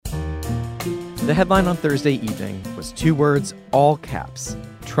The headline on Thursday evening was two words, all caps: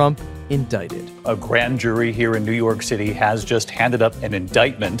 Trump indicted. A grand jury here in New York City has just handed up an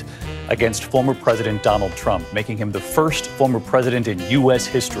indictment against former President Donald Trump, making him the first former president in U.S.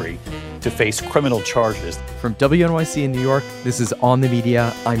 history to face criminal charges. From WNYC in New York, this is On the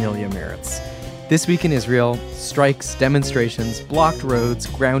Media. I'm Ilya Meritz. This week in Israel, strikes, demonstrations, blocked roads,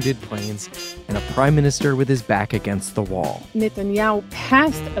 grounded planes, and a prime minister with his back against the wall. Netanyahu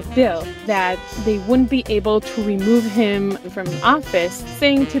passed a bill that they wouldn't be able to remove him from office,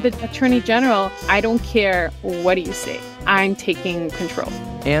 saying to the attorney general, I don't care what you say, I'm taking control.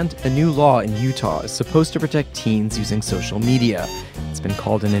 And a new law in Utah is supposed to protect teens using social media. It's been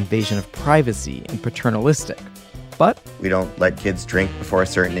called an invasion of privacy and paternalistic. But we don't let kids drink before a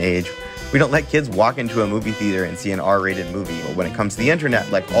certain age. We don't let kids walk into a movie theater and see an R-rated movie. But when it comes to the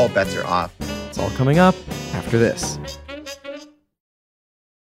internet, like, all bets are off. It's all coming up after this.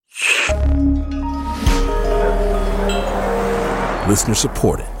 Listener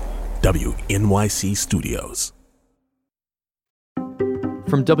supported. WNYC Studios.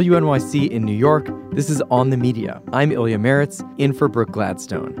 From WNYC in New York, this is On the Media. I'm Ilya Meritz, in for Brooke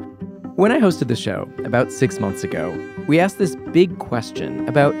Gladstone. When I hosted the show about 6 months ago, we asked this big question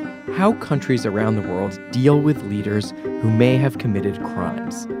about how countries around the world deal with leaders who may have committed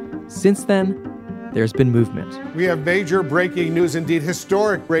crimes. Since then, there's been movement. We have major breaking news, indeed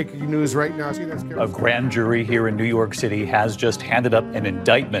historic breaking news right now. A grand jury here in New York City has just handed up an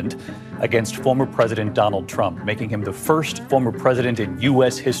indictment against former President Donald Trump, making him the first former president in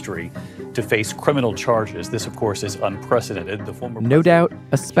U.S. history to face criminal charges. This, of course, is unprecedented. No doubt,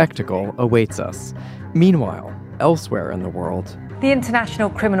 a spectacle awaits us. Meanwhile, elsewhere in the world, the International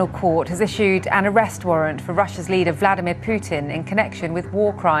Criminal Court has issued an arrest warrant for Russia's leader Vladimir Putin in connection with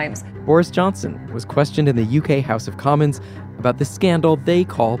war crimes. Boris Johnson was questioned in the UK House of Commons about the scandal they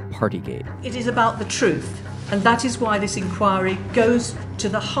call Partygate. It is about the truth, and that is why this inquiry goes to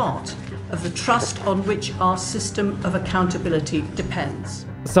the heart of the trust on which our system of accountability depends.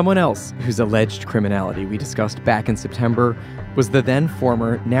 Someone else whose alleged criminality we discussed back in September was the then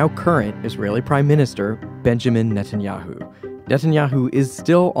former, now current Israeli Prime Minister Benjamin Netanyahu. Netanyahu is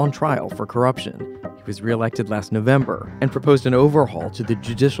still on trial for corruption. He was reelected last November and proposed an overhaul to the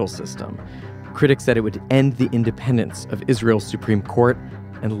judicial system. Critics said it would end the independence of Israel's Supreme Court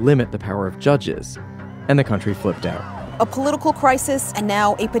and limit the power of judges. And the country flipped out. A political crisis and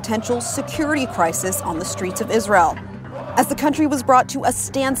now a potential security crisis on the streets of Israel, as the country was brought to a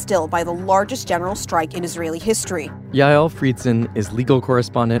standstill by the largest general strike in Israeli history. Yael Friedson is legal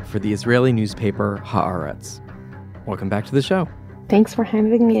correspondent for the Israeli newspaper Haaretz. Welcome back to the show. Thanks for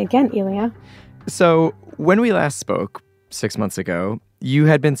having me again, Ilya. So, when we last spoke 6 months ago, you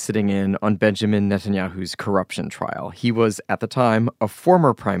had been sitting in on Benjamin Netanyahu's corruption trial. He was, at the time, a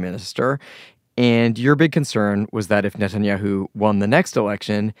former prime minister, and your big concern was that if Netanyahu won the next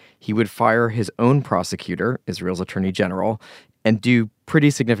election, he would fire his own prosecutor, Israel's attorney general, and do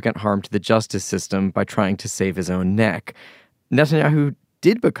pretty significant harm to the justice system by trying to save his own neck. Netanyahu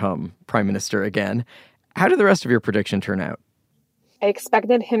did become prime minister again. How did the rest of your prediction turn out? I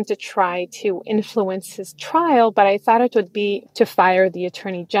expected him to try to influence his trial, but I thought it would be to fire the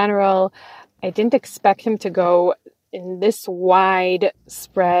attorney general. I didn't expect him to go in this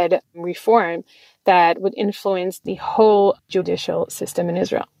widespread reform that would influence the whole judicial system in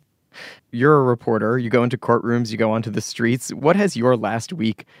Israel. You're a reporter. You go into courtrooms, you go onto the streets. What has your last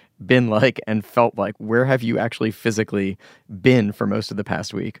week been like and felt like? Where have you actually physically been for most of the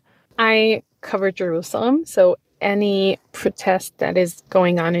past week? I cover Jerusalem, so any protest that is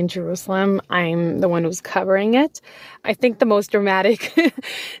going on in Jerusalem, I'm the one who's covering it. I think the most dramatic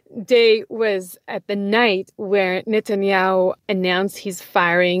day was at the night where Netanyahu announced he's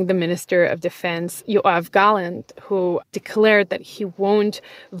firing the Minister of Defense, Yoav Gallant, who declared that he won't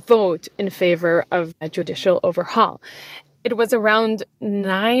vote in favor of a judicial overhaul. It was around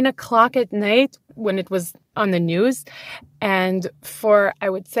 9 o'clock at night when it was on the news. And for,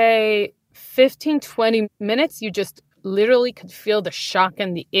 I would say, 15, 20 minutes, you just literally could feel the shock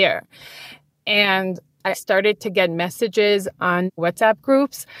in the air. And I started to get messages on WhatsApp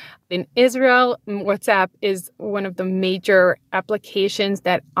groups. In Israel, WhatsApp is one of the major applications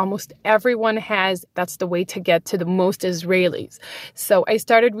that almost everyone has. That's the way to get to the most Israelis. So I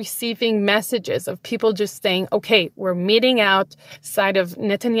started receiving messages of people just saying, okay, we're meeting outside of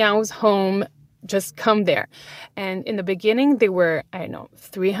Netanyahu's home. Just come there. And in the beginning, there were,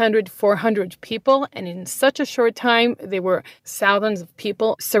 300, 400 people. And in such a short time, there were thousands of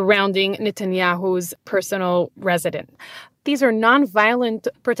people surrounding Netanyahu's personal residence. These are nonviolent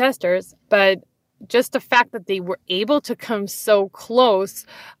protesters, but just the fact that they were able to come so close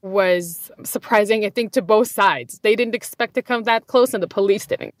was surprising, I think, to both sides. They didn't expect to come that close, and the police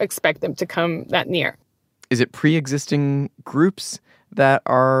didn't expect them to come that near. Is it pre-existing groups that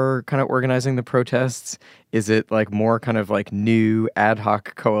are kind of organizing the protests? Is it like more kind of like new ad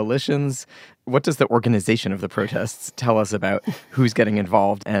hoc coalitions? What does the organization of the protests tell us about who's getting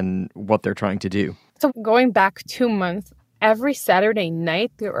involved and what they're trying to do? So going back 2 months, every Saturday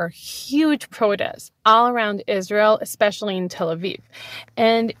night, there are huge protests all around Israel, especially in Tel Aviv.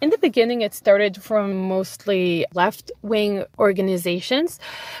 And in the beginning, it started from mostly left-wing organizations,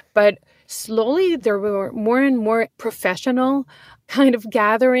 but slowly there were more and more professional kind of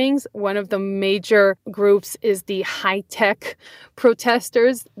gatherings. One of the major groups is the high-tech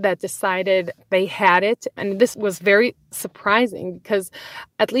protesters that decided they had it. And this was very surprising because,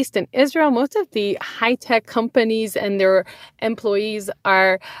 at least in Israel, most of the high-tech companies and their employees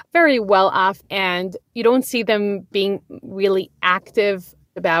are very well off, and you don't see them being really active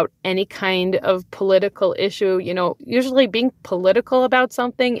about any kind of political issue. You know, usually being political about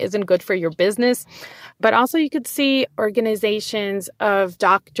something isn't good for your business. But also you could see organizations of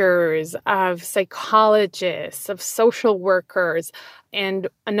doctors, of psychologists, of social workers. And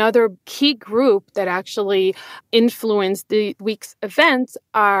another key group that actually influenced the week's events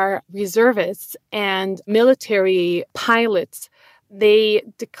are reservists and military pilots. They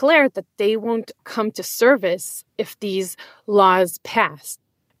declared that they won't come to service if these laws pass.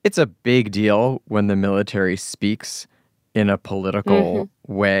 It's a big deal when the military speaks in a political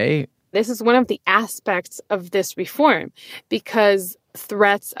way. This is one of the aspects of this reform, because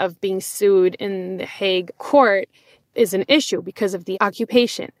threats of being sued in the Hague court is an issue because of the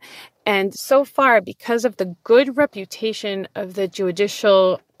occupation. And so far, because of the good reputation of the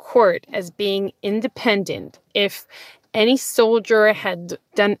judicial court as being independent, if any soldier had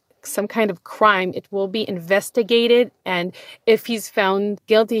done some kind of crime, it will be investigated. And if he's found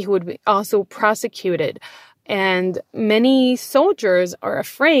guilty, he would be also prosecuted. And many soldiers are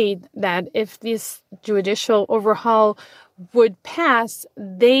afraid that if this judicial overhaul would pass,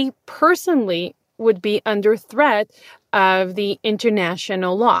 they personally would be under threat of the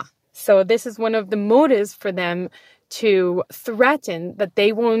international law. So this is one of the motives for them to threaten that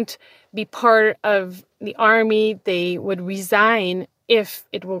they won't be part of the army. They would resign if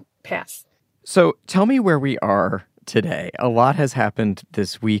it will pass. So tell me where we are today. A lot has happened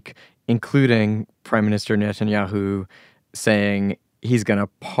this week, including Prime Minister Netanyahu saying he's going to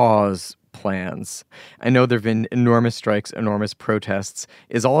pause plans. I know there have been enormous strikes, enormous protests.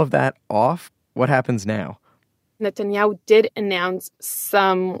 Is all of that off? What happens now? Netanyahu did announce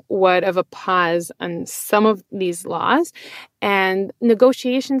somewhat of a pause on some of these laws, and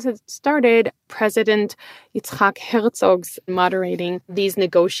negotiations have started. President Yitzhak Herzog's moderating these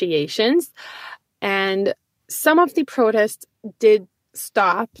negotiations, and some of the protests did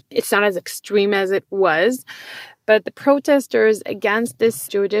stop. It's not as extreme as it was, but the protesters against this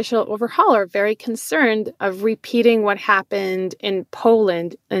judicial overhaul are very concerned of repeating what happened in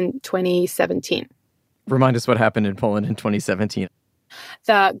Poland in 2017. Remind us what happened in Poland in 2017.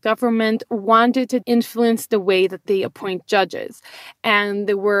 The government wanted to influence the way that they appoint judges. And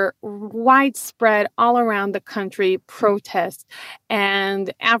there were widespread all around the country protests.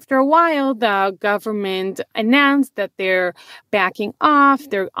 And after a while, the government announced that they're backing off.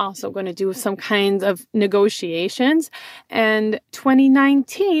 They're also going to do some kinds of negotiations. And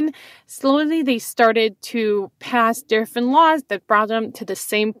 2019, slowly they started to pass different laws that brought them to the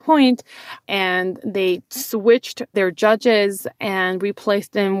same point. And they switched their judges and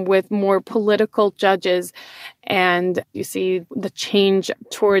replaced them with more political judges. And you see the change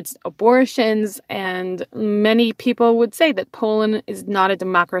towards abortions. And many people would say that Poland is not a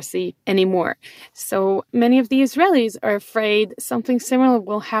democracy anymore. So many of the Israelis are afraid something similar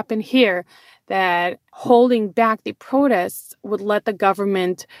will happen here, that holding back the protests would let the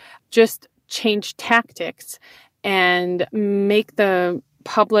government just change tactics and make the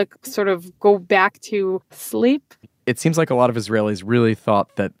public sort of go back to sleep. It seems like a lot of Israelis really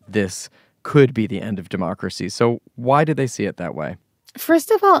thought that this could be the end of democracy. So why did they see it that way? First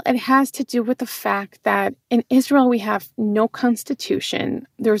of all, it has to do with the fact that in Israel, we have no constitution.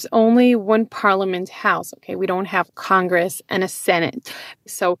 There's only one parliament house. Okay, we don't have Congress and a Senate.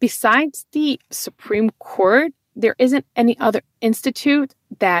 So besides the Supreme Court, there isn't any other institute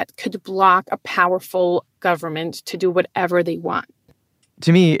that could block a powerful government to do whatever they want.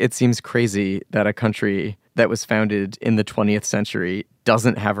 To me, it seems crazy that a country that was founded in the 20th century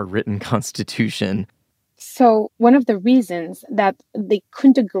doesn't have a written constitution. So one of the reasons that they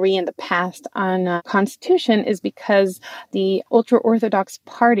couldn't agree in the past on a constitution is because the ultra-Orthodox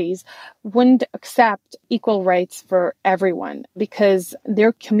parties wouldn't accept equal rights for everyone because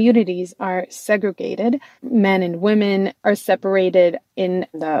their communities are segregated. Men and women are separated in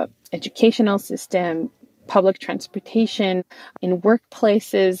the educational system, public transportation, in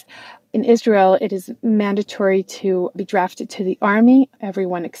workplaces. In Israel, it is mandatory to be drafted to the army,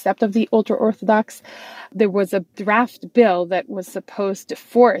 everyone except of the ultra-Orthodox. There was a draft bill that was supposed to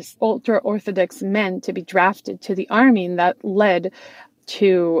force ultra-Orthodox men to be drafted to the army, and that led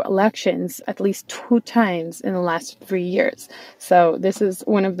to elections at least 2 times in the last 3 years. So this is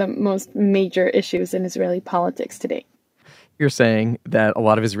one of the most major issues in Israeli politics today. You're saying that a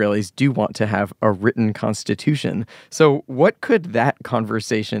lot of Israelis do want to have a written constitution. So what could that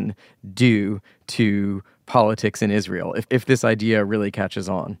conversation do to politics in Israel if this idea really catches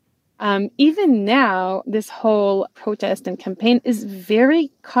on? Even now, this whole protest and campaign is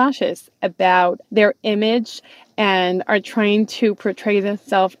very cautious about their image and are trying to portray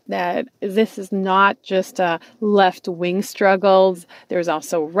themselves that this is not just a left-wing struggles. There's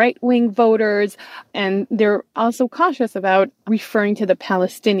also right-wing voters, and they're also cautious about referring to the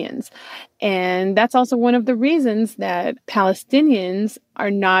Palestinians. And that's also one of the reasons that Palestinians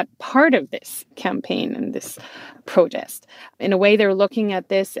are not part of this campaign and this protest. In a way, they're looking at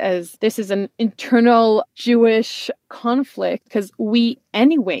this as this is an internal Jewish conflict because we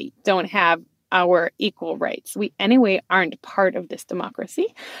anyway don't have our equal rights. We anyway aren't part of this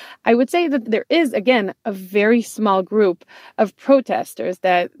democracy. I would say that there is, again, a very small group of protesters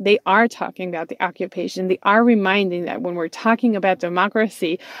that they are talking about the occupation. They are reminding that when we're talking about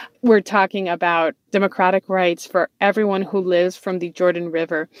democracy, we're talking about democratic rights for everyone who lives from the Jordan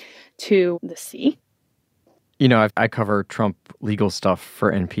River to the sea. You know, I cover Trump legal stuff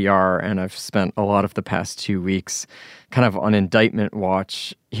for NPR, and I've spent a lot of the past 2 weeks kind of on indictment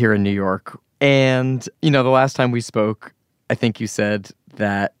watch here in New York. And, you know, the last time we spoke, I think you said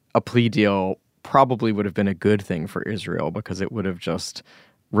that a plea deal probably would have been a good thing for Israel because it would have just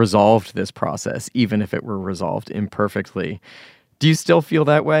resolved this process, even if it were resolved imperfectly. Do you still feel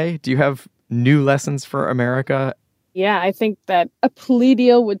that way? Do you have new lessons for America? Yeah, I think that a plea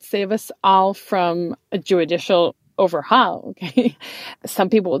deal would save us all from a judicial overhaul. Okay. Some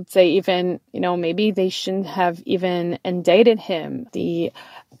people would say even, maybe they shouldn't have even indicted him. The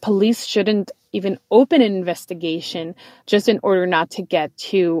police shouldn't even open an investigation just in order not to get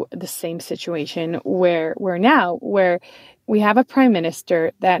to the same situation where we're now, where we have a prime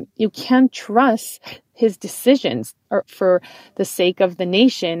minister that you can't trust his decisions are for the sake of the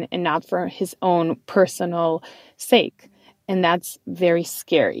nation and not for his own personal sake. And that's very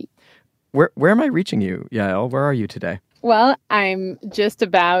scary. Where am I reaching you, Yael? Where are you today? Well, I'm just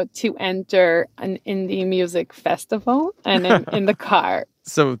about to enter an indie music festival and I'm in the car.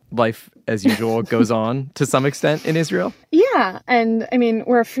 So life as usual goes on to some extent in Israel? Yeah. And I mean,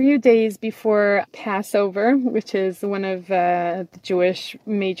 we're a few days before Passover, which is one of the Jewish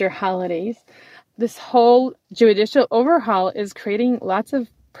major holidays. This whole judicial overhaul is creating lots of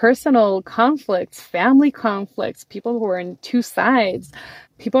personal conflicts, family conflicts, people who are in two sides.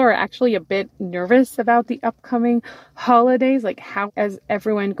 People are actually a bit nervous about the upcoming holidays. Like, how is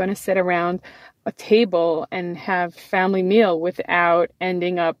everyone going to sit around a table and have family meal without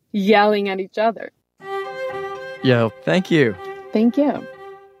ending up yelling at each other? Yael, thank you. Thank you.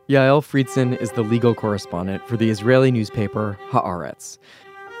 Yael Friedson is the legal correspondent for the Israeli newspaper Haaretz.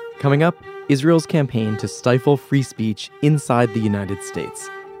 Coming up, Israel's campaign to stifle free speech inside the United States.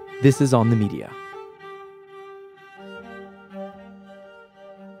 This is On the Media.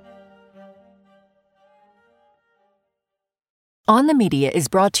 On the Media is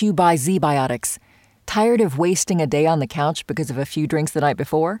brought to you by ZBiotics. Tired of wasting a day on the couch because of a few drinks the night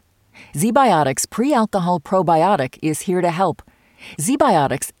before? ZBiotics Pre-Alcohol Probiotic is here to help.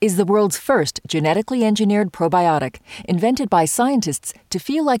 ZBiotics is the world's first genetically engineered probiotic, invented by scientists to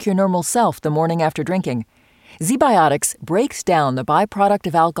feel like your normal self the morning after drinking. ZBiotics breaks down the byproduct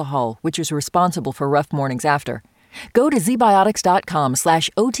of alcohol, which is responsible for rough mornings after. Go to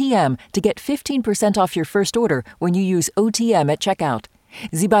zbiotics.com/OTM to get 15% off your first order when you use OTM at checkout.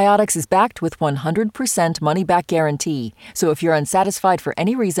 ZBiotics is backed with 100% money-back guarantee, so if you're unsatisfied for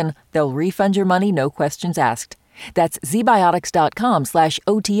any reason, they'll refund your money, no questions asked. That's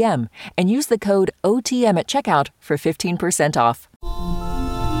zbiotics.com/OTM and use the code OTM at checkout for 15% off.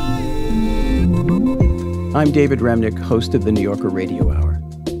 I'm David Remnick, host of the New Yorker Radio Hour.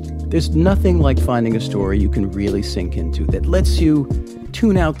 There's nothing like finding a story you can really sink into that lets you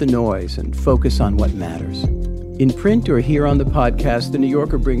tune out the noise and focus on what matters. In print or here on the podcast, The New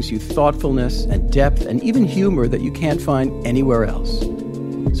Yorker brings you thoughtfulness and depth and even humor that you can't find anywhere else.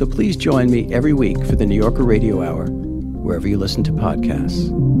 So please join me every week for The New Yorker Radio Hour, wherever you listen to podcasts.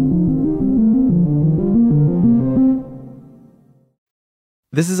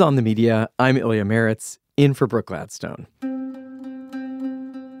 This is On the Media. I'm Ilya Meritz, in for Brooke Gladstone.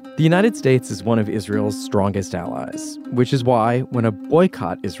 The United States is one of Israel's strongest allies, which is why when a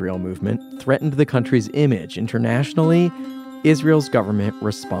boycott Israel movement threatened the country's image internationally, Israel's government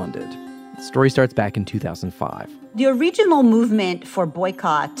responded. The story starts back in 2005. The original movement for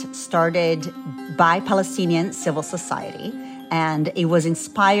boycott started by Palestinian civil society, and it was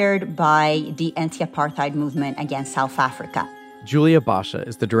inspired by the anti-apartheid movement against South Africa. Julia Basha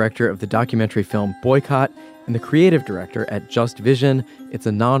is the director of the documentary film Boycott and the creative director at Just Vision. It's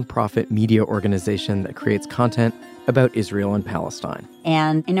a nonprofit media organization that creates content about Israel and Palestine.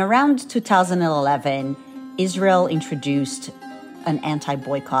 And in around 2011, Israel introduced an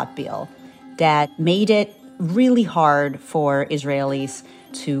anti-boycott bill that made it really hard for Israelis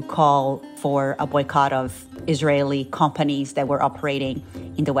to call for a boycott of Israeli companies that were operating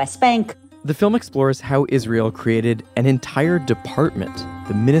in the West Bank. The film explores how Israel created an entire department,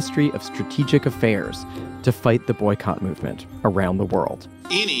 the Ministry of Strategic Affairs, to fight the boycott movement around the world.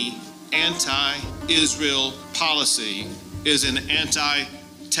 Any anti-Israel policy is an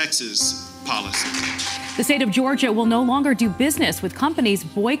anti-Texas policy. The state of Georgia will no longer do business with companies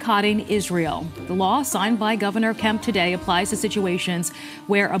boycotting Israel. The law signed by Governor Kemp today applies to situations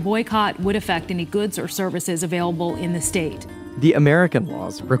where a boycott would affect any goods or services available in the state. The American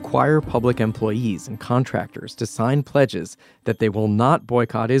laws require public employees and contractors to sign pledges that they will not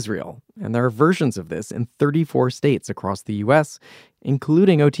boycott Israel. And there are versions of this in 34 states across the U.S.,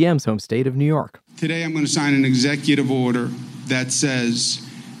 including OTM's home state of New York. Today I'm going to sign an executive order that says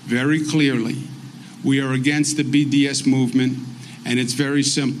very clearly we are against the BDS movement, and it's very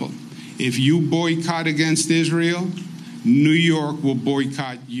simple. If you boycott against Israel, New York will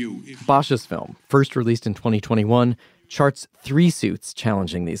boycott you. Basha's film, first released in 2021, charts 3 suits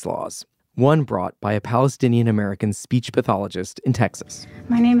challenging these laws. One brought by a Palestinian-American speech pathologist in Texas.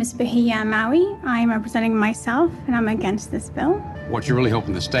 My name is Bahia Maui. I'm representing myself, and I'm against this bill. What you're really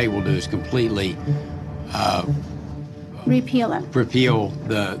hoping the state will do is completely repeal it. Repeal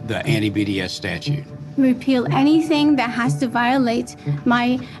the anti-BDS statute. Repeal anything that has to violate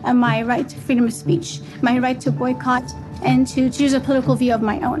my right to freedom of speech, my right to boycott, and to choose a political view of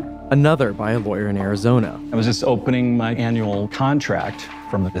my own. Another by a lawyer in Arizona. I was just opening my annual contract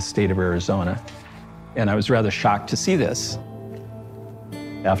from the state of Arizona, and I was rather shocked to see this.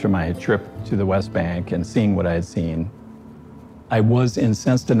 After my trip to the West Bank and seeing what I had seen, I was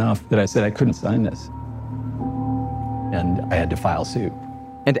incensed enough that I said I couldn't sign this. And I had to file suit.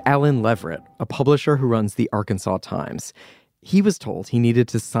 And Alan Leverett, a publisher who runs the Arkansas Times. He was told he needed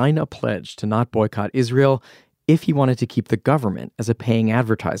to sign a pledge to not boycott Israel if he wanted to keep the government as a paying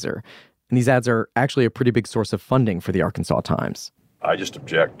advertiser. And these ads are actually a pretty big source of funding for the Arkansas Times. I just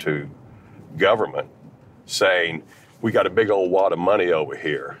object to government saying, we got a big old wad of money over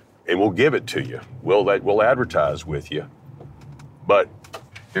here, and we'll give it to you. We'll advertise with you. But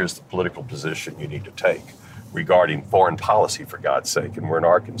here's the political position you need to take regarding foreign policy, for God's sake, and we're in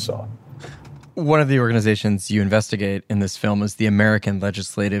Arkansas. One of the organizations you investigate in this film is the American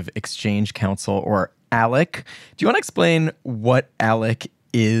Legislative Exchange Council, or ALEC. Do you want to explain what ALEC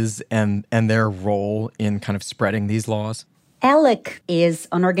is and their role in kind of spreading these laws? ALEC is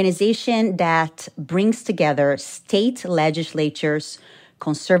an organization that brings together state legislatures,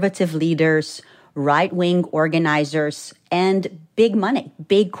 conservative leaders, right-wing organizers, and big money,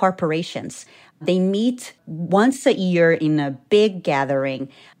 big corporations. They meet once a year in a big gathering.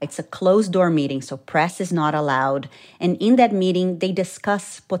 It's a closed-door meeting, so press is not allowed. And in that meeting, they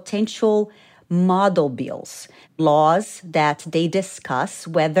discuss potential model bills, laws that they discuss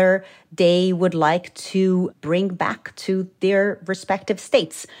whether they would like to bring back to their respective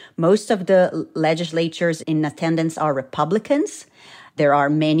states. Most of the legislatures in attendance are Republicans. There are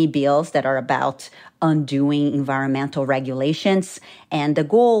many bills that are about undoing environmental regulations, and the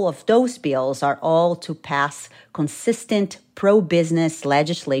goal of those bills are all to pass consistent pro-business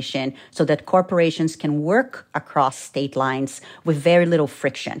legislation so that corporations can work across state lines with very little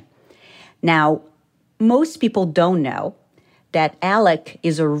friction. Now, most people don't know that ALEC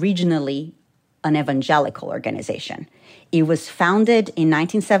is originally an evangelical organization. It was founded in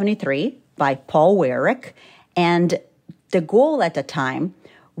 1973 by Paul Weyrich, and the goal at the time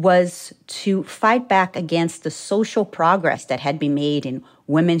was to fight back against the social progress that had been made in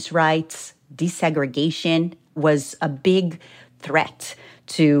women's rights. Desegregation was a big threat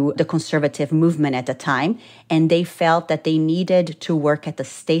to the conservative movement at the time, and they felt that they needed to work at the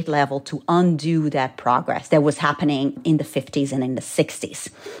state level to undo that progress that was happening in the 50s and in the 60s.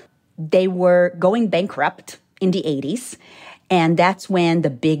 They were going bankrupt in the 80s, and that's when the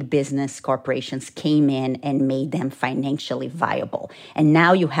big business corporations came in and made them financially viable. And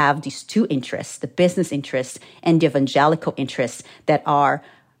now you have these two interests, the business interests and the evangelical interests, that are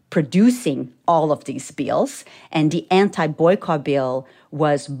producing all of these bills. And the anti-boycott bill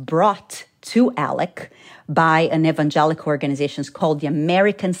was brought to ALEC by an evangelical organization called the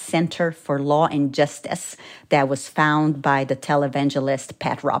American Center for Law and Justice that was founded by the televangelist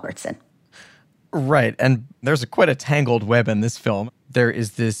Pat Robertson. Right, and there's quite a tangled web in this film. There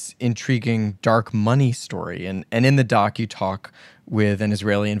is this intriguing dark money story, and in the doc you talk with an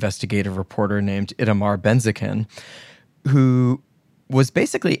Israeli investigative reporter named Itamar Ben-Zakin, who was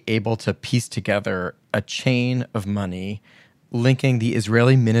basically able to piece together a chain of money linking the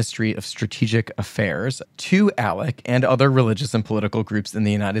Israeli Ministry of Strategic Affairs to ALEC and other religious and political groups in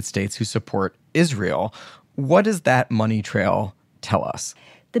the United States who support Israel. What does that money trail tell us?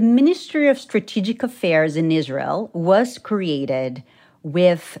 The Ministry of Strategic Affairs in Israel was created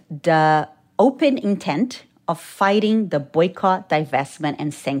with the open intent of fighting the boycott, divestment,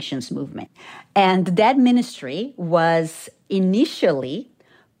 and sanctions movement. And that ministry was initially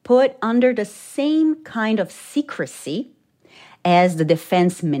put under the same kind of secrecy as the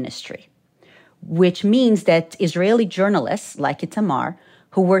defense ministry, which means that Israeli journalists like Itamar,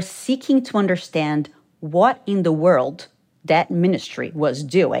 who were seeking to understand what in the world that ministry was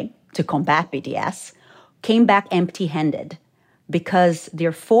doing to combat BDS, came back empty-handed because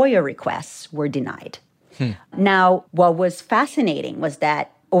their FOIA requests were denied. Now, what was fascinating was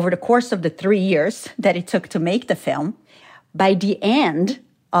that over the course of the 3 years that it took to make the film, by the end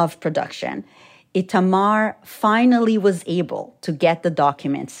of production, Itamar finally was able to get the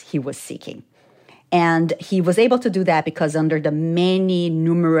documents he was seeking. And he was able to do that because under the many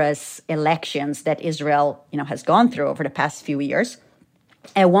numerous elections that Israel, has gone through over the past few years,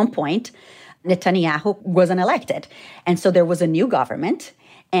 at one point, Netanyahu wasn't elected. And so there was a new government,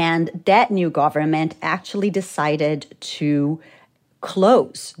 and that new government actually decided to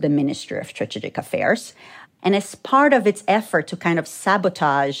close the Ministry of Strategic Affairs. And as part of its effort to kind of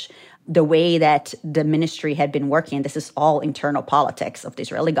sabotage the way that the ministry had been working, this is all internal politics of the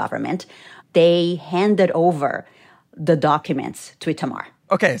Israeli government, they handed over the documents to Itamar.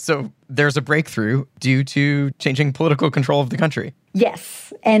 Okay, so there's a breakthrough due to changing political control of the country.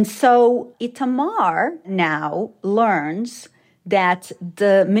 Yes. And so Itamar now learns that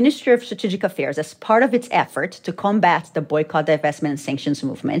the Ministry of Strategic Affairs, as part of its effort to combat the boycott, divestment, and sanctions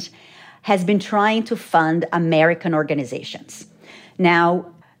movement, has been trying to fund American organizations.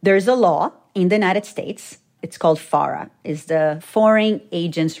 Now, there's a law in the United States, it's called FARA, is the Foreign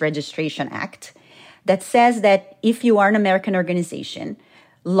Agents Registration Act, that says that if you are an American organization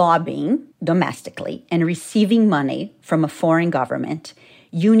lobbying domestically and receiving money from a foreign government,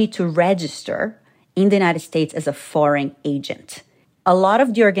 you need to register in the United States as a foreign agent. A lot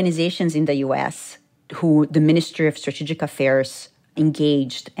of the organizations in the U.S. who the Ministry of Strategic Affairs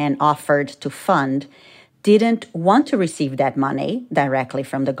engaged and offered to fund didn't want to receive that money directly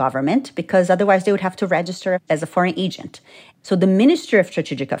from the government because otherwise they would have to register as a foreign agent. So the Ministry of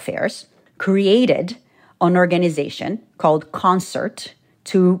Strategic Affairs created an organization called Concert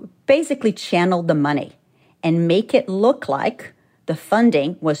to basically channel the money and make it look like the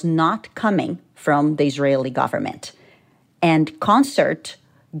funding was not coming from the Israeli government. And Concert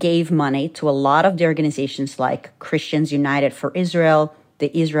gave money to a lot of the organizations like Christians United for Israel,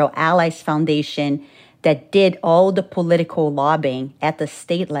 the Israel Allies Foundation, that did all the political lobbying at the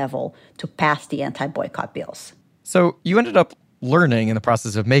state level to pass the anti-boycott bills. So you ended up learning in the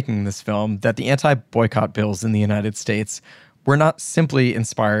process of making this film that the anti-boycott bills in the United States were not simply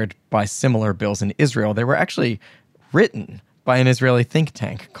inspired by similar bills in Israel. They were actually written by an Israeli think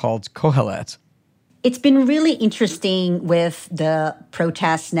tank called Kohelet. It's been really interesting with the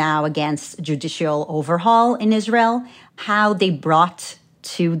protests now against judicial overhaul in Israel, how they brought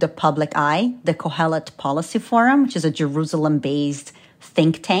to the public eye the Kohelet Policy Forum, which is a Jerusalem-based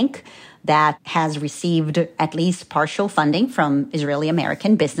think tank that has received at least partial funding from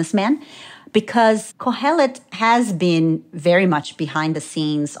Israeli-American businessmen, because Kohelet has been very much behind the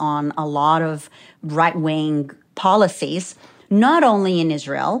scenes on a lot of right-wing policies, not only in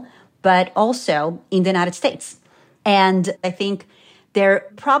Israel, but also in the United States. And I think there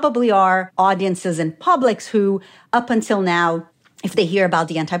probably are audiences and publics who, up until now, if they hear about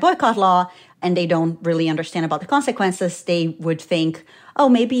the anti-boycott law and they don't really understand about the consequences, they would think, oh,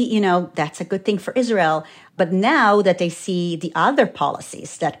 maybe, that's a good thing for Israel. But now that they see the other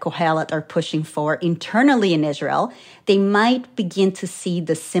policies that Kohelet are pushing for internally in Israel, they might begin to see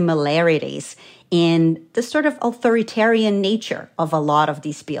the similarities in the sort of authoritarian nature of a lot of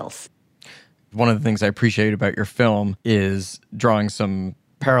these bills. One of the things I appreciate about your film is drawing some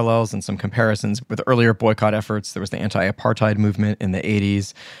parallels and some comparisons with earlier boycott efforts. There was the anti-apartheid movement in the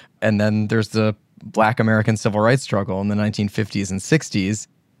 80s, and then there's the Black American civil rights struggle in the 1950s and 60s.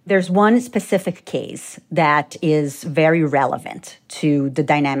 There's one specific case that is very relevant to the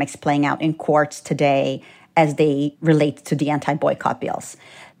dynamics playing out in courts today as they relate to the anti-boycott bills.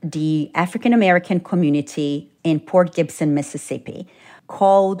 The African American community in Port Gibson, Mississippi,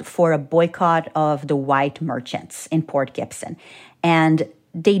 called for a boycott of the white merchants in Port Gibson. And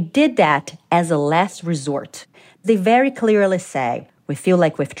they did that as a last resort. They very clearly say, we feel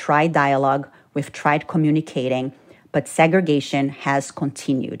like we've tried dialogue, we've tried communicating, but segregation has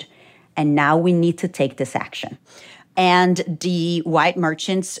continued. And now we need to take this action. And the white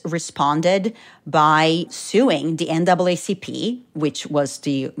merchants responded by suing the NAACP, which was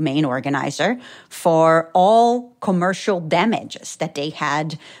the main organizer, for all commercial damages that they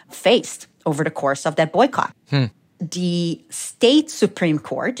had faced over the course of that boycott. The state Supreme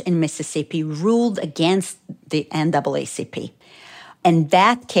Court in Mississippi ruled against the NAACP. And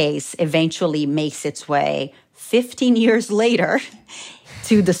that case eventually makes its way 15 years later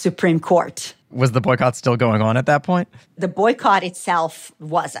to the Supreme Court. Was the boycott still going on at that point? The boycott itself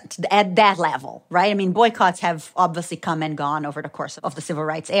wasn't at that level, right? I mean, boycotts have obviously come and gone over the course of the civil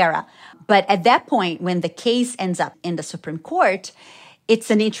rights era. But at that point, when the case ends up in the Supreme Court, it's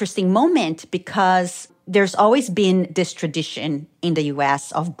an interesting moment because there's always been this tradition in the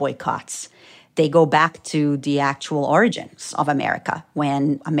U.S. of boycotts. They go back to the actual origins of America,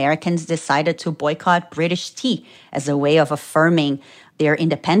 when Americans decided to boycott British tea as a way of affirming their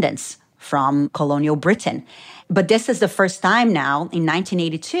independence from colonial Britain. But this is the first time now, in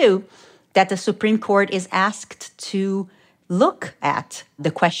 1982, that the Supreme Court is asked to look at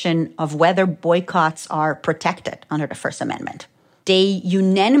the question of whether boycotts are protected under the First Amendment. They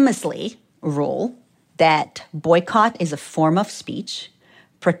unanimously rule that boycott is a form of speech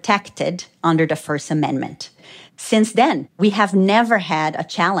protected under the First Amendment. Since then, we have never had a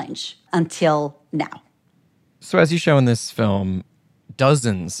challenge until now. So as you show in this film,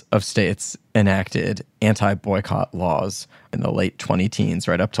 dozens of states enacted anti-boycott laws in the late 20-teens,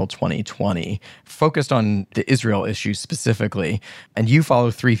 right up till 2020, focused on the Israel issue specifically. And you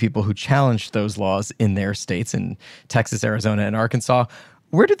follow three people who challenged those laws in their states, in Texas, Arizona, and Arkansas.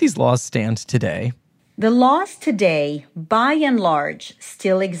 Where do these laws stand today? The laws today, by and large,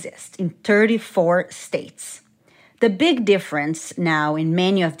 still exist in 34 states. The big difference now in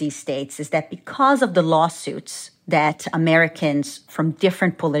many of these states is that because of the lawsuits that Americans from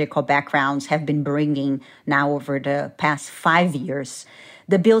different political backgrounds have been bringing now over the past 5 years,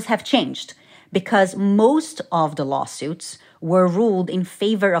 the bills have changed because most of the lawsuits were ruled in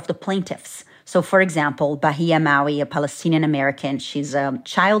favor of the plaintiffs. So, for example, Bahia Maui, a Palestinian American, she's a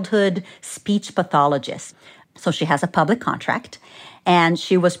childhood speech pathologist. So she has a public contract, and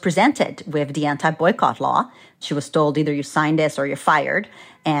she was presented with the anti-boycott law. She was told either you sign this or you're fired.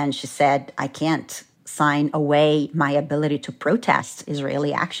 And she said, I can't sign away my ability to protest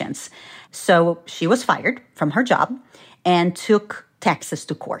Israeli actions. So she was fired from her job and took Texas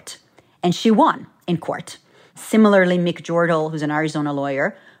to court. And she won in court. Similarly, Mick Jordal, who's an Arizona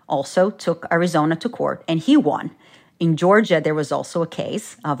lawyer, also took Arizona to court, and he won. In Georgia, there was also a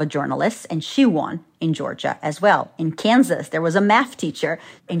case of a journalist, and she won in Georgia as well. In Kansas, there was a math teacher,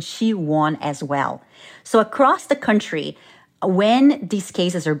 and she won as well. So across the country, when these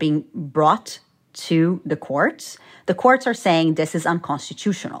cases are being brought to the courts are saying this is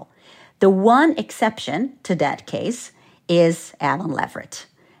unconstitutional. The one exception to that case is Alan Leverett.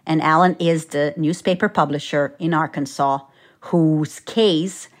 And Alan is the newspaper publisher in Arkansas whose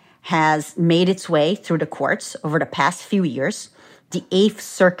case has made its way through the courts over the past few years. The Eighth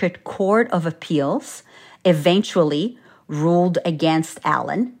Circuit Court of Appeals eventually ruled against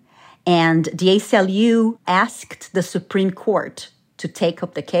Allen, and the ACLU asked the Supreme Court to take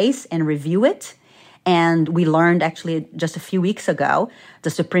up the case and review it. And we learned actually just a few weeks ago,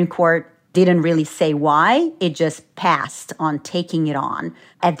 the Supreme Court didn't really say why. It just passed on taking it on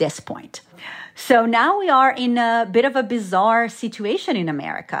at this point. So now we are in a bit of a bizarre situation in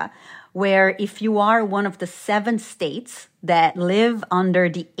America, where if you are one of the 7 states that live under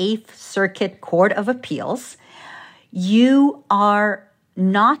the Eighth Circuit Court of Appeals, you are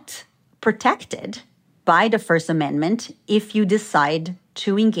not protected by the First Amendment if you decide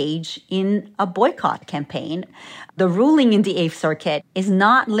to engage in a boycott campaign. The ruling in the Eighth Circuit is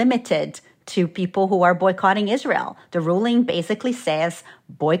not limited to people who are boycotting Israel. The ruling basically says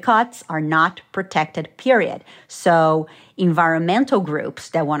boycotts are not protected, period. So environmental groups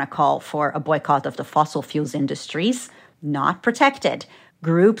that want to call for a boycott of the fossil fuels industries, not protected.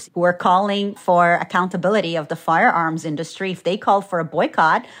 Groups who are calling for accountability of the firearms industry, if they call for a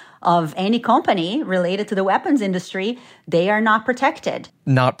boycott of any company related to the weapons industry, they are not protected.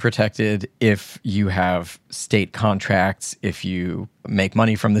 Not protected if you have state contracts, if you make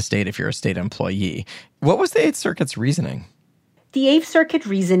money from the state, if you're a state employee. What was the Eighth Circuit's reasoning? The Eighth Circuit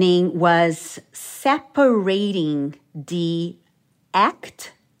reasoning was separating the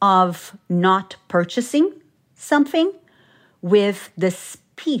act of not purchasing something with the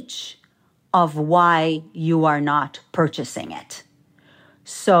speech of why you are not purchasing it.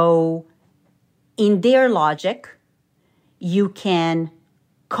 So in their logic, you can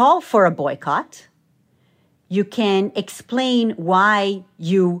call for a boycott. You can explain why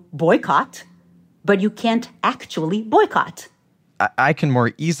you boycott, but you can't actually boycott. I can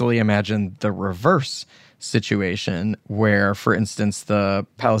more easily imagine the reverse situation where, for instance, the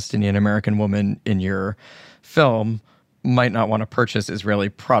Palestinian-American woman in your film might not want to purchase Israeli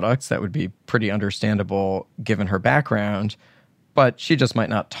products. That would be pretty understandable given her background, but she just might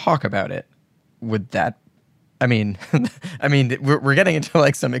not talk about it. Would that, I mean, we're getting into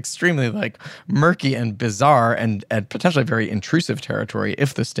like some extremely like murky and bizarre and potentially very intrusive territory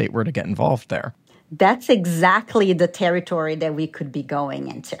if the state were to get involved there. That's exactly the territory that we could be going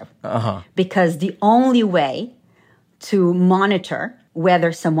into. Because the only way to monitor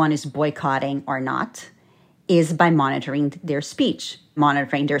whether someone is boycotting or not is by monitoring their speech,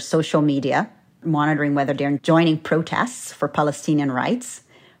 monitoring their social media, monitoring whether they're joining protests for Palestinian rights,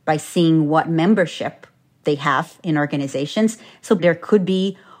 by seeing what membership they have in organizations. So there could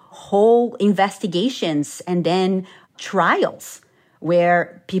be whole investigations and then trials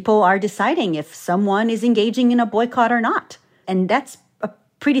where people are deciding if someone is engaging in a boycott or not. And that's a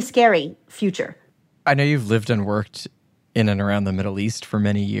pretty scary future. I know you've lived and worked in and around the Middle East for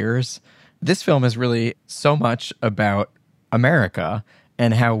many years. This film is really so much about America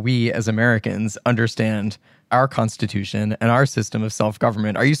and how we as Americans understand our Constitution and our system of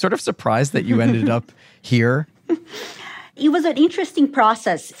self-government. Are you sort of surprised that you ended up here? It was an interesting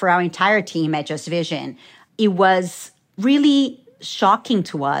process for our entire team at Just Vision. It was really shocking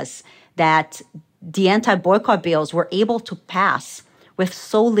to us that the anti-boycott bills were able to pass with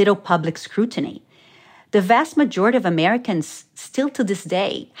so little public scrutiny. The vast majority of Americans still to this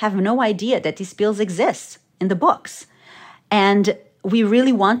day have no idea that these bills exist in the books. And we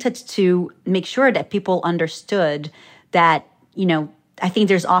really wanted to make sure that people understood that, I think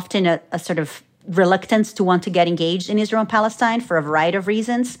there's often a sort of reluctance to want to get engaged in Israel and Palestine for a variety of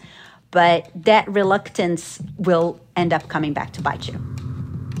reasons, but that reluctance will end up coming back to bite you.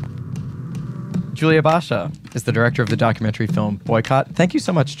 Julia Basha is the director of the documentary film Boycott. Thank you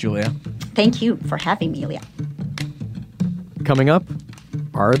so much, Julia. Thank you for having me, Leah. Coming up,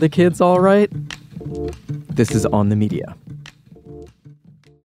 are the kids all right? This is On the Media.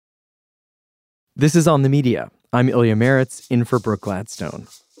 This is On the Media. I'm Ilya Meritz, in for Brooke Gladstone.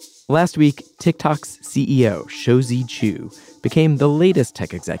 Last week, TikTok's CEO, Shou-Zi Chew, became the latest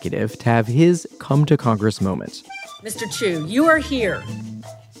tech executive to have his come to Congress moment. Mr. Chew, you are here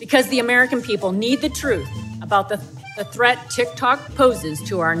because the American people need the truth about the threat TikTok poses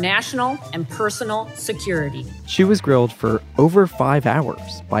to our national and personal security. Chew was grilled for over 5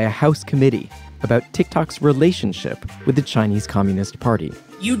 hours by a House committee about TikTok's relationship with the Chinese Communist Party.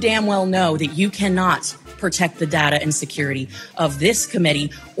 You damn well know that you cannot protect the data and security of this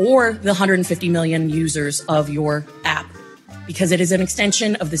committee or the 150 million users of your app, because it is an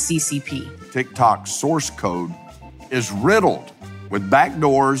extension of the CCP. TikTok's source code is riddled with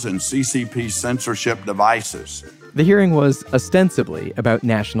backdoors and CCP censorship devices. The hearing was ostensibly about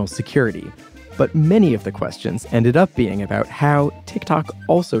national security, but many of the questions ended up being about how TikTok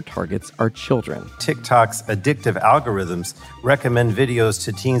also targets our children. TikTok's addictive algorithms recommend videos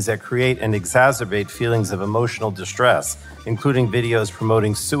to teens that create and exacerbate feelings of emotional distress, including videos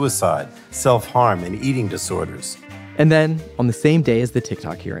promoting suicide, self-harm, and eating disorders. And then, on the same day as the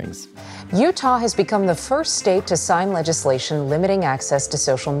TikTok hearings, Utah has become the first state to sign legislation limiting access to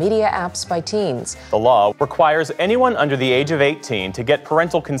social media apps by teens. The law requires anyone under the age of 18 to get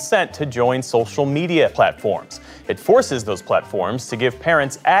parental consent to join social media platforms. It forces those platforms to give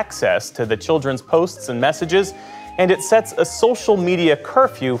parents access to the children's posts and messages, and it sets a social media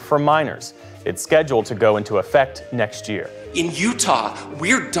curfew for minors. It's scheduled to go into effect next year. In Utah,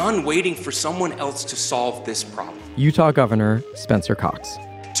 we're done waiting for someone else to solve this problem. Utah Governor Spencer Cox.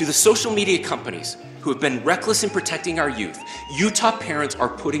 To the social media companies who have been reckless in protecting our youth, Utah parents are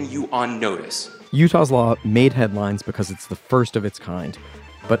putting you on notice. Utah's law made headlines because it's the first of its kind,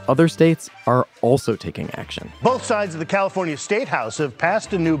 but other states are also taking action. Both sides of the California State House have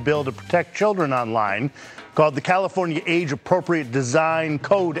passed a new bill to protect children online called the California Age Appropriate Design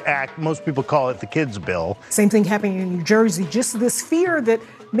Code Act. Most people call it the kids bill. Same thing happening in New Jersey, just this fear that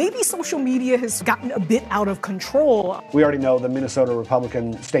maybe social media has gotten a bit out of control. We already know the Minnesota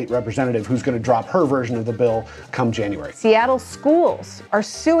Republican state representative who's going to drop her version of the bill come January. Seattle schools are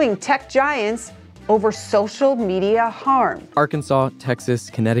suing tech giants over social media harm. Arkansas, Texas,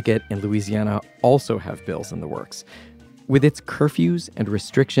 Connecticut, and Louisiana also have bills in the works. With its curfews and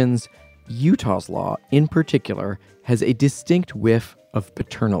restrictions, Utah's law, in particular, has a distinct whiff of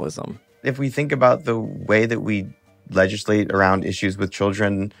paternalism. If we think about the way that we legislate around issues with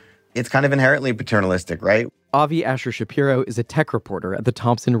children, it's kind of inherently paternalistic, right? Avi Asher-Shapiro is a tech reporter at the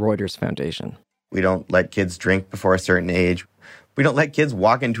Thomson Reuters Foundation. We don't let kids drink before a certain age. We don't let kids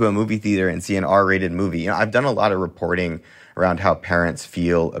walk into a movie theater and see an R-rated movie. I've done a lot of reporting around how parents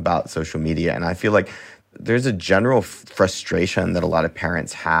feel about social media, and I feel like there's a general frustration that a lot of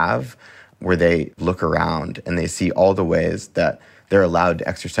parents have where they look around and they see all the ways that they're allowed to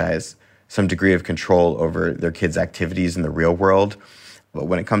exercise some degree of control over their kids' activities in the real world. But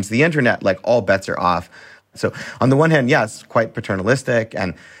when it comes to the internet, like, all bets are off. So on the one hand, yes, quite paternalistic.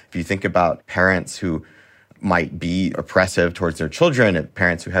 And if you think about parents who might be oppressive towards their children,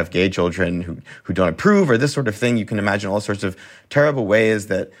 parents who have gay children who don't approve or this sort of thing, you can imagine all sorts of terrible ways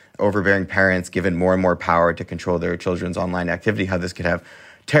that overbearing parents, given more and more power to control their children's online activity, how this could have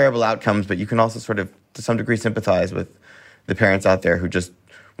terrible outcomes. But you can also sort of, to some degree, sympathize with the parents out there who just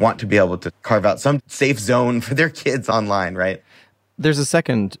want to be able to carve out some safe zone for their kids online, right? There's a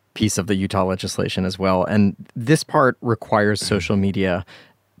second piece of the Utah legislation as well, and this part requires social media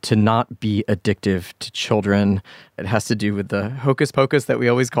to not be addictive to children. It has to do with the hocus pocus that we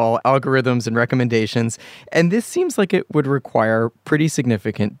always call algorithms and recommendations. And this seems like it would require pretty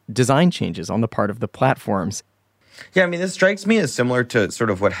significant design changes on the part of the platforms. Yeah, I mean, this strikes me as similar to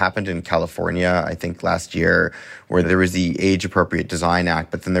sort of what happened in California, I think, last year, where there was the Age Appropriate Design Act,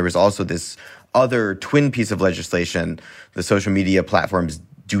 but then there was also this other twin piece of legislation, the Social Media Platforms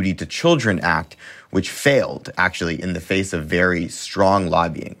Duty to Children Act, which failed, actually, in the face of very strong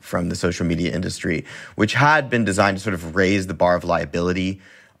lobbying from the social media industry, which had been designed to sort of raise the bar of liability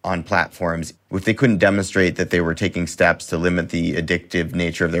on platforms. If they couldn't demonstrate that they were taking steps to limit the addictive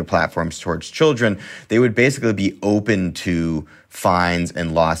nature of their platforms towards children, they would basically be open to fines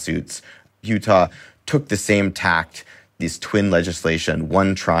and lawsuits. Utah took the same tact, this twin legislation,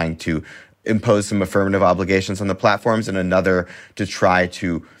 one trying to impose some affirmative obligations on the platforms and another to try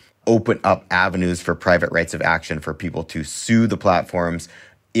to open up avenues for private rights of action for people to sue the platforms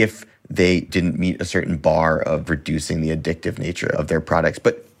if they didn't meet a certain bar of reducing the addictive nature of their products.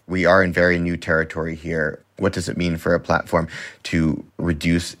 But we are in very new territory here. What does it mean for a platform to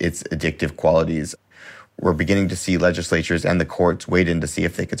reduce its addictive qualities? We're beginning to see legislatures and the courts wade in to see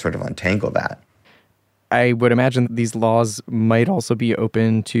if they could sort of untangle that. I would imagine these laws might also be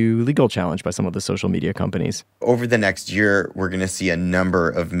open to legal challenge by some of the social media companies. Over the next year, we're going to see a number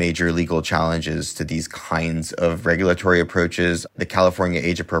of major legal challenges to these kinds of regulatory approaches. The California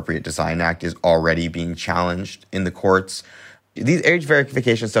Age Appropriate Design Act is already being challenged in the courts. These age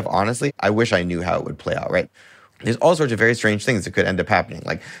verification stuff, honestly, I wish I knew how it would play out, right? There's all sorts of very strange things that could end up happening.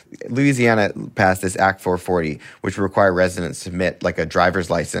 Like Louisiana passed this Act 440, which would require residents to submit like a driver's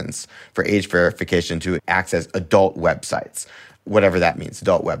license for age verification to access adult websites, whatever that means,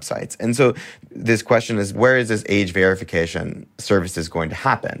 adult websites. And so this question is, where is this age verification services going to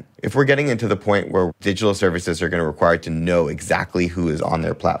happen? If we're getting into the point where digital services are going to require to know exactly who is on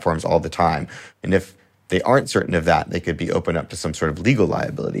their platforms all the time, and if they aren't certain of that, they could be open up to some sort of legal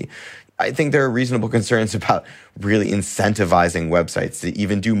liability. I think there are reasonable concerns about really incentivizing websites to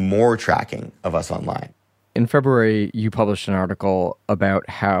even do more tracking of us online. In February, you published an article about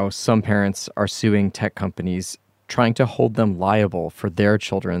how some parents are suing tech companies trying to hold them liable for their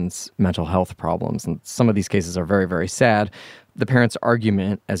children's mental health problems. And some of these cases are very, very sad. The parents'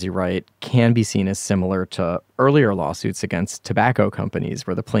 argument, as you write, can be seen as similar to earlier lawsuits against tobacco companies,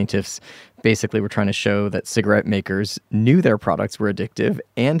 where the plaintiffs basically were trying to show that cigarette makers knew their products were addictive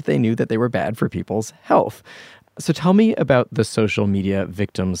and they knew that they were bad for people's health. So tell me about the Social Media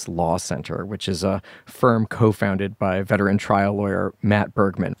Victims Law Center, which is a firm co-founded by veteran trial lawyer Matt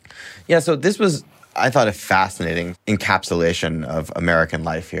Bergman. Yeah, so this was, I thought, a fascinating encapsulation of American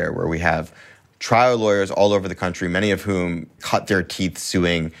life here, where we have trial lawyers all over the country, many of whom cut their teeth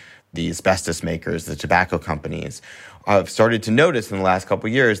suing the asbestos makers, the tobacco companies, have started to notice in the last couple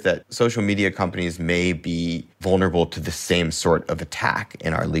of years that social media companies may be vulnerable to the same sort of attack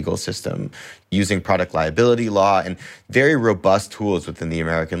in our legal system, using product liability law and very robust tools within the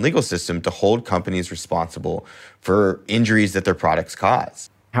American legal system to hold companies responsible for injuries that their products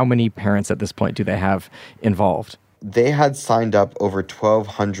cause. How many parents at this point do they have involved? They had signed up over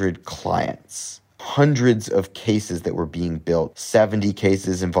 1,200 clients, hundreds of cases that were being built, 70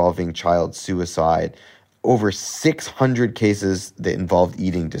 cases involving child suicide, over 600 cases that involved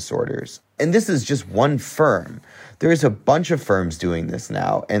eating disorders. And this is just one firm. There's a bunch of firms doing this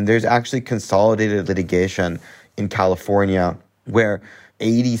now, and there's actually consolidated litigation in California where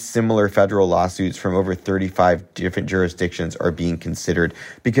 80 similar federal lawsuits from over 35 different jurisdictions are being considered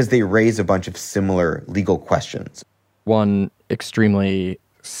because they raise a bunch of similar legal questions. One extremely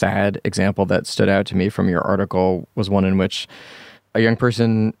sad example that stood out to me from your article was one in which a young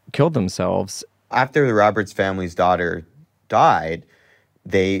person killed themselves. After the Roberts family's daughter died,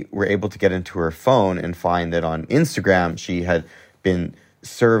 they were able to get into her phone and find that on Instagram, she had been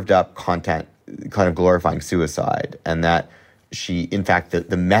served up content kind of glorifying suicide, and that she, in fact,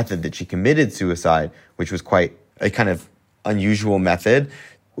 the method that she committed suicide, which was quite a kind of unusual method,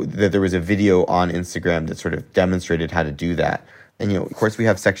 that there was a video on Instagram that sort of demonstrated how to do that. And, of course, we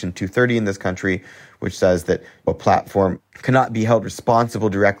have Section 230 in this country, which says that a platform cannot be held responsible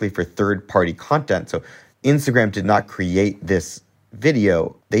directly for third-party content. So Instagram did not create this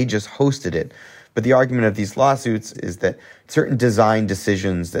video. They just hosted it. But the argument of these lawsuits is that certain design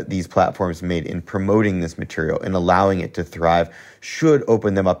decisions that these platforms made in promoting this material and allowing it to thrive should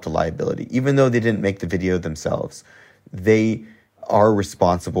open them up to liability. Even though they didn't make the video themselves, they are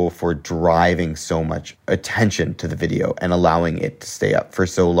responsible for driving so much attention to the video and allowing it to stay up for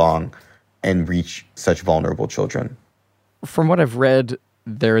so long and reach such vulnerable children. From what I've read,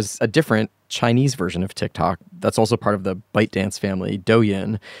 there's a different Chinese version of TikTok that's also part of the ByteDance family,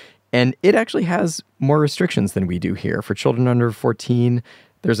 Douyin, and it actually has more restrictions than we do here. For children under 14,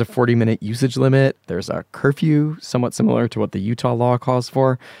 there's a 40-minute usage limit. There's a curfew, somewhat similar to what the Utah law calls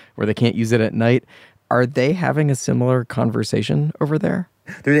for, where they can't use it at night. Are they having a similar conversation over there?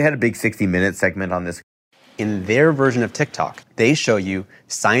 They had a big 60-minute segment on this. In their version of TikTok, they show you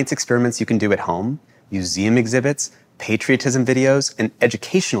science experiments you can do at home, museum exhibits, patriotism videos, and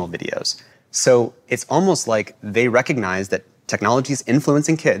educational videos. So it's almost like they recognize that technology is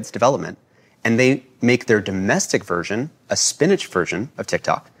influencing kids' development, and they make their domestic version a spinach version of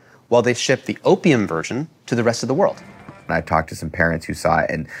TikTok, while they ship the opium version to the rest of the world. And I've talked to some parents who saw it,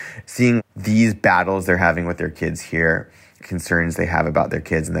 and seeing these battles they're having with their kids here, concerns they have about their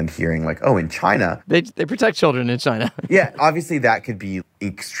kids, and then hearing like, oh, in China. They protect children in China. Yeah, obviously that could be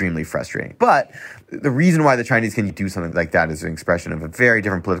extremely frustrating. But the reason why the Chinese can do something like that is an expression of a very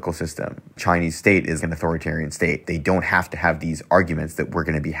different political system. Chinese state is an authoritarian state. They don't have to have these arguments that we're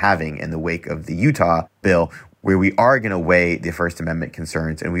going to be having in the wake of the Utah bill, where we are going to weigh the First Amendment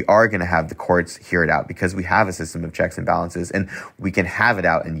concerns and we are going to have the courts hear it out because we have a system of checks and balances and we can have it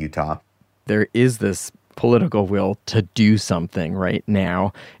out in Utah. There is this political will to do something right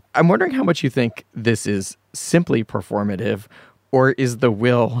now. I'm wondering how much you think this is simply performative, or is the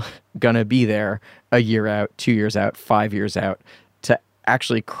will going to be there a year out, 2 years out, 5 years out to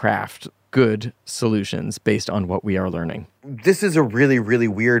actually craft good solutions based on what we are learning? This is a really, really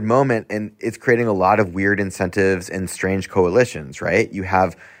weird moment, and it's creating a lot of weird incentives and strange coalitions, right? You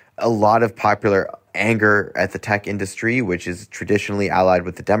have a lot of popular anger at the tech industry, which is traditionally allied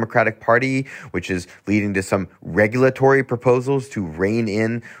with the Democratic Party, which is leading to some regulatory proposals to rein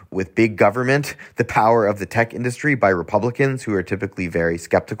in with big government the power of the tech industry by Republicans who are typically very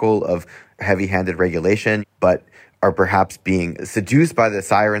skeptical of heavy-handed regulation, but are perhaps being seduced by the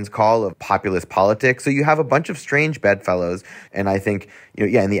siren's call of populist politics. So you have a bunch of strange bedfellows. And I think,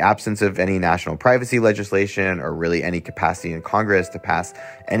 in the absence of any national privacy legislation or really any capacity in Congress to pass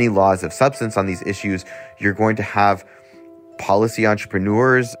any laws of substance on these issues, you're going to have policy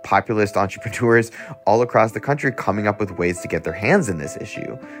entrepreneurs, populist entrepreneurs all across the country coming up with ways to get their hands in this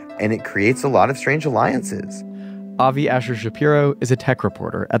issue. And it creates a lot of strange alliances. Avi Asher-Shapiro is a tech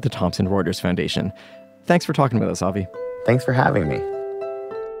reporter at the Thomson Reuters Foundation. Thanks for talking with us, Avi. Thanks for having me.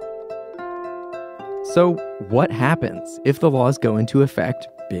 So what happens if the laws go into effect,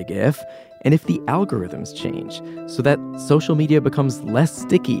 big if, and if the algorithms change so that social media becomes less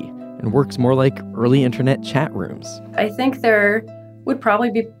sticky and works more like early internet chat rooms? I think there would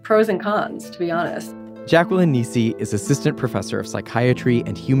probably be pros and cons, to be honest. Jacqueline Nisi is assistant professor of psychiatry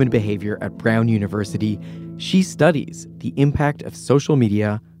and human behavior at Brown University. She studies the impact of social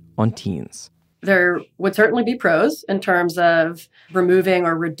media on teens. There would certainly be pros in terms of removing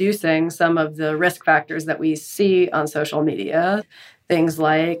or reducing some of the risk factors that we see on social media. Things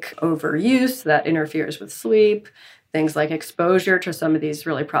like overuse that interferes with sleep, things like exposure to some of these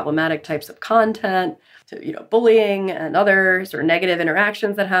really problematic types of content, to, bullying and other sort of negative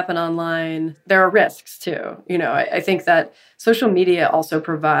interactions that happen online. There are risks too. I think that social media also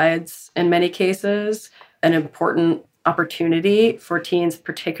provides, in many cases, an important opportunity for teens,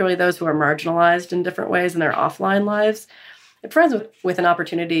 particularly those who are marginalized in different ways in their offline lives. It provides with an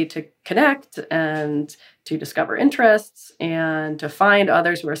opportunity to connect and to discover interests and to find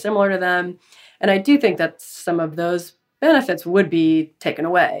others who are similar to them. And I do think that some of those benefits would be taken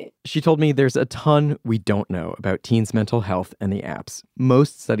away. She told me there's a ton we don't know about teens' mental health and the apps.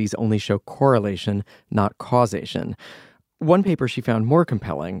 Most studies only show correlation, not causation. One paper she found more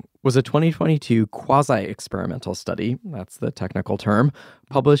compelling was a 2022 quasi-experimental study, that's the technical term,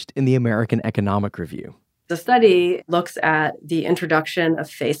 published in the American Economic Review. The study looks at the introduction of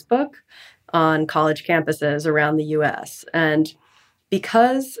Facebook on college campuses around the U.S. And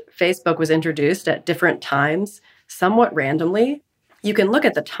because Facebook was introduced at different times, somewhat randomly, you can look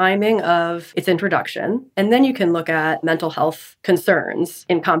at the timing of its introduction, and then you can look at mental health concerns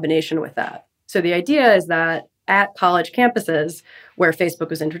in combination with that. So the idea is that at college campuses where Facebook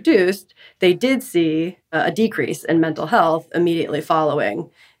was introduced, they did see a decrease in mental health immediately following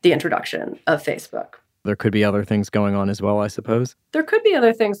the introduction of Facebook. There could be other things going on as well, I suppose. There could be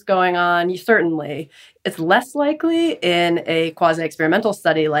other things going on, certainly. It's less likely in a quasi-experimental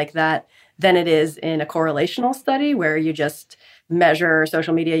study like that than it is in a correlational study where you just measure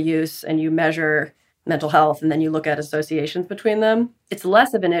social media use and you measure mental health and then you look at associations between them. It's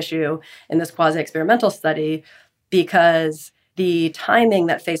less of an issue in this quasi-experimental study because the timing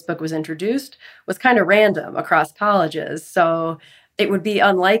that Facebook was introduced was kind of random across colleges. So it would be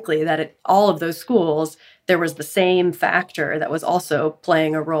unlikely that at all of those schools, there was the same factor that was also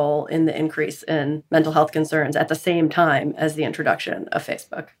playing a role in the increase in mental health concerns at the same time as the introduction of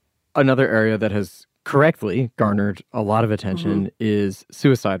Facebook. Another area that has correctly garnered a lot of attention is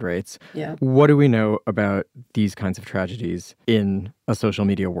suicide rates. Yeah. What do we know about these kinds of tragedies in a social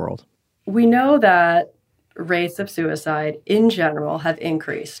media world? We know that rates of suicide in general have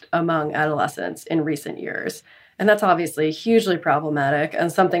increased among adolescents in recent years. And that's obviously hugely problematic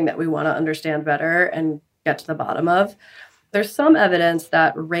and something that we want to understand better and get to the bottom of. There's some evidence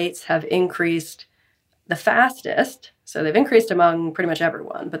that rates have increased the fastest. So they've increased among pretty much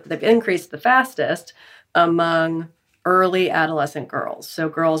everyone, but they've increased the fastest among early adolescent girls. So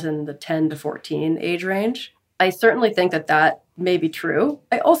girls in the 10 to 14 age range. I certainly think that that may be true.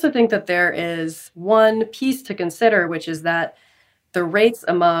 I also think that there is one piece to consider, which is that the rates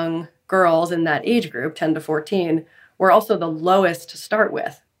among girls in that age group, 10 to 14, were also the lowest to start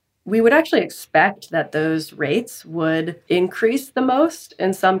with. We would actually expect that those rates would increase the most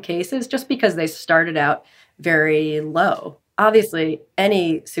in some cases just because they started out very low. Obviously,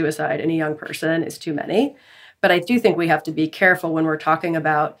 any suicide in a young person is too many, but I do think we have to be careful when we're talking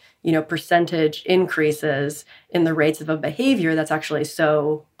about, percentage increases in the rates of a behavior that's actually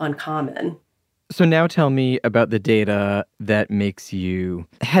so uncommon. So now tell me about the data that makes you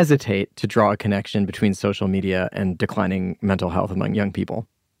hesitate to draw a connection between social media and declining mental health among young people.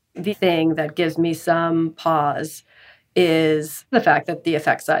 The thing that gives me some pause is the fact that the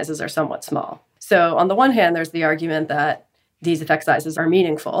effect sizes are somewhat small. So on the one hand, there's the argument that these effect sizes are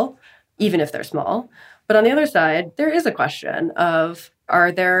meaningful, even if they're small. But on the other side, there is a question of,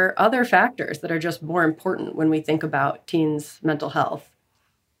 are there other factors that are just more important when we think about teens' mental health?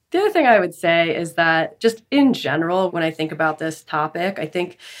 The other thing I would say is that just in general, when I think about this topic, I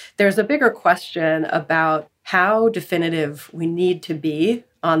think there's a bigger question about how definitive we need to be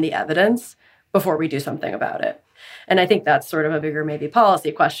on the evidence before we do something about it. And I think that's sort of a bigger maybe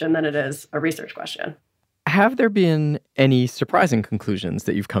policy question than it is a research question. Have there been any surprising conclusions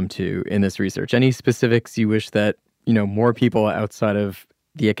that you've come to in this research? Any specifics you wish that, more people outside of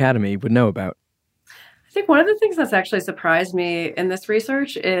the academy would know about? I think one of the things that's actually surprised me in this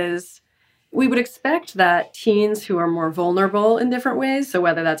research is we would expect that teens who are more vulnerable in different ways, so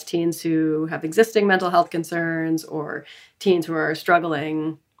whether that's teens who have existing mental health concerns or teens who are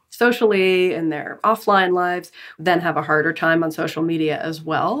struggling socially in their offline lives, then have a harder time on social media as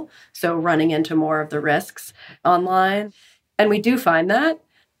well. So running into more of the risks online. And we do find that.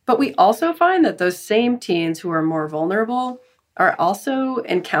 But we also find that those same teens who are more vulnerable are also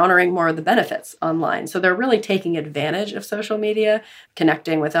encountering more of the benefits online. So they're really taking advantage of social media,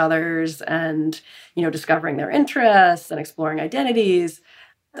 connecting with others and, discovering their interests and exploring identities.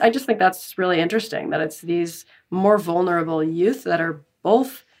 I just think that's really interesting that it's these more vulnerable youth that are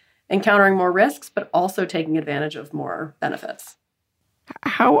both encountering more risks, but also taking advantage of more benefits.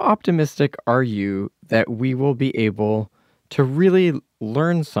 How optimistic are you that we will be able to really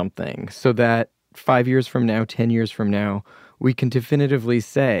learn something so that 5 years from now, 10 years from now, we can definitively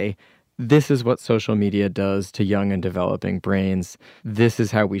say, this is what social media does to young and developing brains. This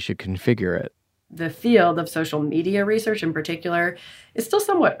is how we should configure it. The field of social media research in particular is still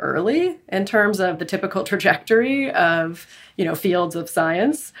somewhat early in terms of the typical trajectory of, fields of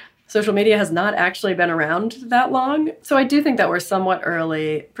science. Social media has not actually been around that long. So I do think that we're somewhat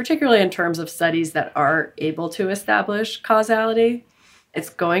early, particularly in terms of studies that are able to establish causality. It's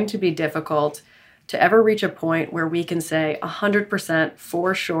going to be difficult to ever reach a point where we can say 100%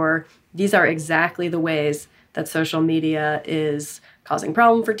 for sure, these are exactly the ways that social media is causing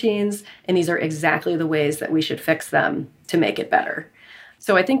problem for teens, and these are exactly the ways that we should fix them to make it better.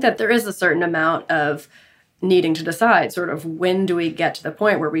 So I think that there is a certain amount of needing to decide sort of when do we get to the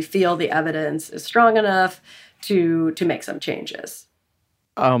point where we feel the evidence is strong enough to make some changes.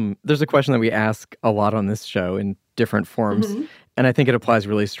 There's a question that we ask a lot on this show in different forms, and I think it applies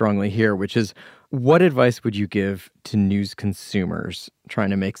really strongly here, which is, what advice would you give to news consumers trying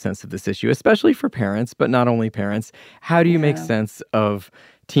to make sense of this issue, especially for parents, but not only parents? How do you make sense of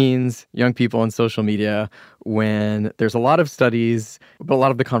teens, young people on social media when there's a lot of studies, but a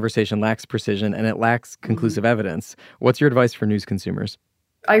lot of the conversation lacks precision and it lacks conclusive evidence? What's your advice for news consumers?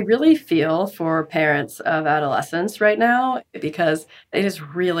 I really feel for parents of adolescents right now because it is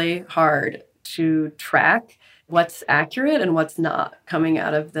really hard to track what's accurate and what's not coming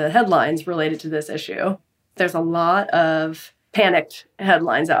out of the headlines related to this issue. There's a lot of panicked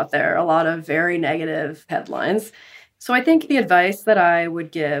headlines out there, a lot of very negative headlines. So I think the advice that I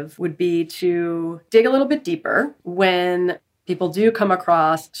would give would be to dig a little bit deeper when people do come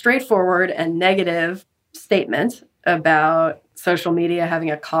across straightforward and negative statements about social media having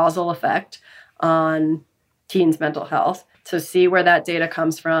a causal effect on teens' mental health. So see where that data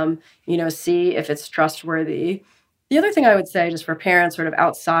comes from, see if it's trustworthy. The other thing I would say just for parents sort of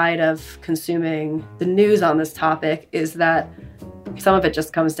outside of consuming the news on this topic is that some of it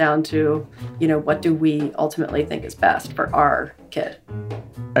just comes down to, what do we ultimately think is best for our kid?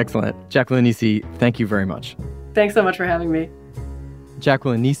 Excellent. Jacqueline Nisi, thank you very much. Thanks so much for having me.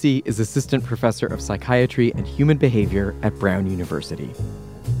 Jacqueline Nisi is Assistant Professor of Psychiatry and Human Behavior at Brown University.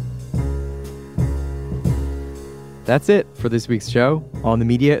 That's it for this week's show. On the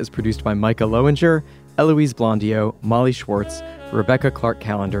Media is produced by Micah Lowinger, Eloise Blondio, Molly Schwartz, Rebecca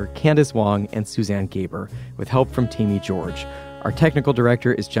Clark-Callender, Candace Wong, and Suzanne Gaber, with help from Tammy George. Our technical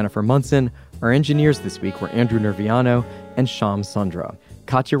director is Jennifer Munson. Our engineers this week were Andrew Nerviano and Sham Sundra.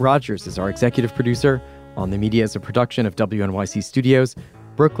 Katya Rogers is our executive producer. On the Media is a production of WNYC Studios.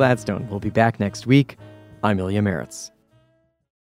 Brooke Gladstone will be back next week. I'm Ilya Meritz.